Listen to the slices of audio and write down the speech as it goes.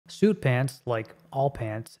Suit pants, like all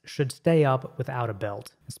pants, should stay up without a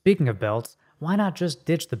belt. Speaking of belts, why not just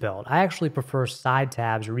ditch the belt? I actually prefer side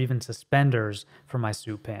tabs or even suspenders for my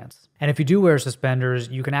suit pants. And if you do wear suspenders,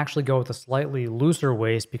 you can actually go with a slightly looser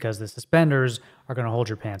waist because the suspenders are going to hold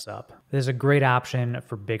your pants up. This is a great option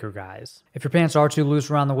for bigger guys. If your pants are too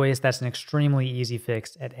loose around the waist, that's an extremely easy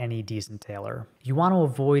fix at any decent tailor. You want to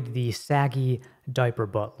avoid the saggy diaper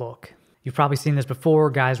butt look. You've probably seen this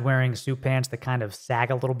before, guys wearing suit pants that kind of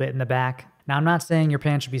sag a little bit in the back. Now, I'm not saying your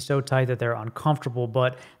pants should be so tight that they're uncomfortable,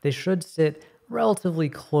 but they should sit relatively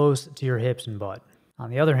close to your hips and butt. On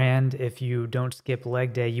the other hand, if you don't skip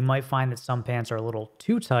leg day, you might find that some pants are a little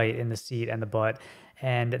too tight in the seat and the butt,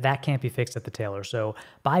 and that can't be fixed at the tailor. So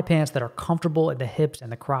buy pants that are comfortable at the hips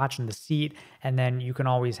and the crotch and the seat, and then you can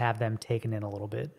always have them taken in a little bit.